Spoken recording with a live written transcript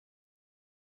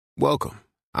Welcome.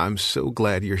 I'm so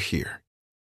glad you're here.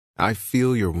 I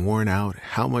feel you're worn out.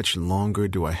 How much longer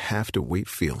do I have to wait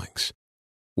feelings?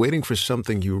 Waiting for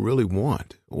something you really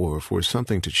want or for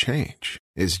something to change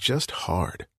is just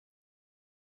hard.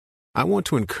 I want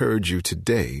to encourage you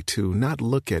today to not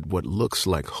look at what looks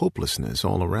like hopelessness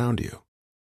all around you,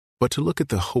 but to look at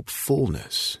the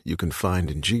hopefulness you can find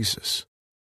in Jesus.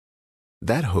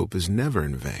 That hope is never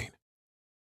in vain.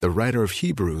 The writer of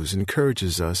Hebrews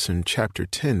encourages us in chapter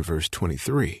 10, verse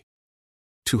 23,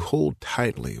 to hold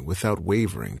tightly without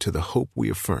wavering to the hope we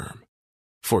affirm,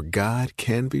 for God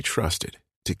can be trusted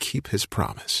to keep His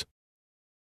promise.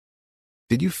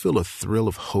 Did you feel a thrill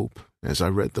of hope as I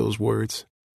read those words?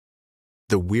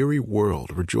 The weary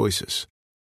world rejoices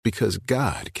because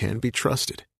God can be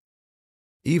trusted.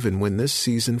 Even when this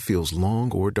season feels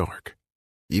long or dark,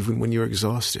 even when you're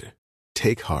exhausted,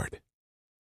 take heart.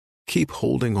 Keep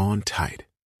holding on tight.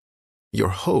 Your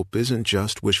hope isn't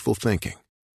just wishful thinking.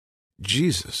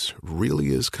 Jesus really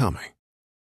is coming.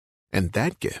 And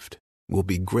that gift will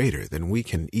be greater than we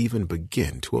can even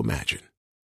begin to imagine.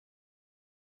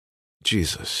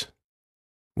 Jesus,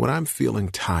 when I'm feeling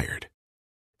tired,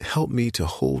 help me to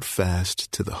hold fast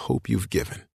to the hope you've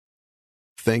given.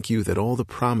 Thank you that all the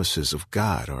promises of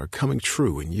God are coming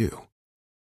true in you.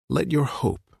 Let your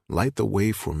hope light the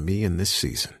way for me in this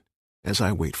season as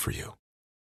I wait for you.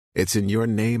 It's in your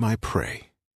name I pray.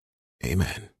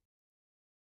 Amen.